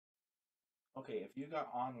Okay, if you got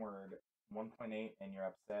Onward 1.8 and you're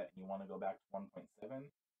upset and you want to go back to 1.7,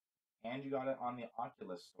 and you got it on the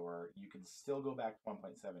Oculus Store, you can still go back to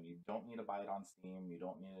 1.7. You don't need to buy it on Steam. You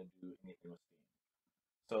don't need to do anything with Steam.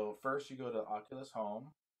 So first you go to Oculus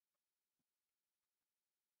Home,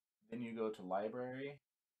 then you go to Library,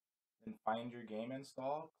 then find your game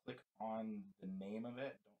install, click on the name of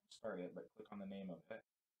it. Don't start it, but click on the name of it.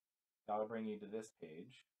 That'll bring you to this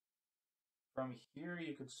page. From here,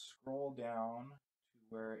 you could scroll down to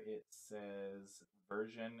where it says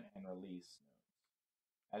version and release notes.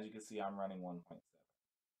 As you can see, I'm running 1.7.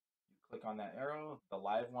 You click on that arrow, the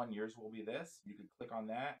live one, yours will be this. You could click on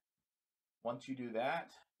that. Once you do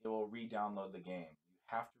that, it will re-download the game. You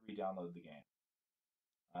have to re-download the game,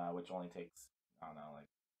 which only takes, I don't know, like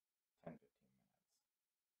 10, 15 minutes.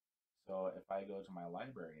 So if I go to my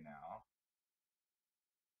library now,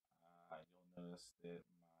 you'll notice that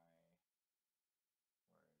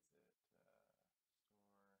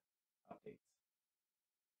store updates.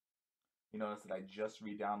 You notice that I just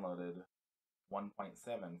re-downloaded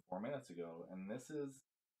 1.7 4 minutes ago, and this is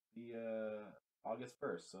the August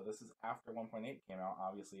 1st. So this is after 1.8 came out.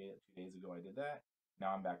 Obviously, 2 days ago I did that.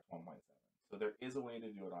 Now I'm back to 1.7. So there is a way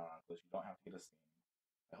to do it on Oculus. You don't have to get a Steam.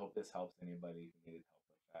 I hope this helps anybody who needed help.